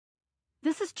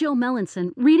This is Jill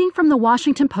Mellinson reading from the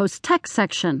Washington Post tech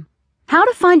section. How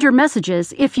to Find Your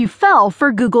Messages If You Fell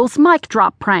for Google's Mic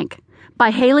Drop Prank by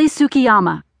Hayley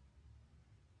Tsukayama.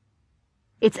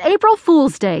 It's April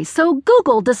Fool's Day, so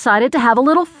Google decided to have a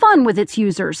little fun with its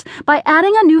users by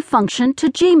adding a new function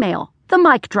to Gmail, the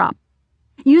mic drop.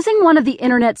 Using one of the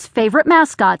internet's favorite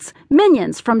mascots,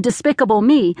 Minions from Despicable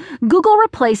Me, Google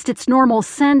replaced its normal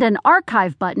send and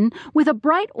archive button with a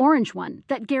bright orange one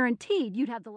that guaranteed you'd have the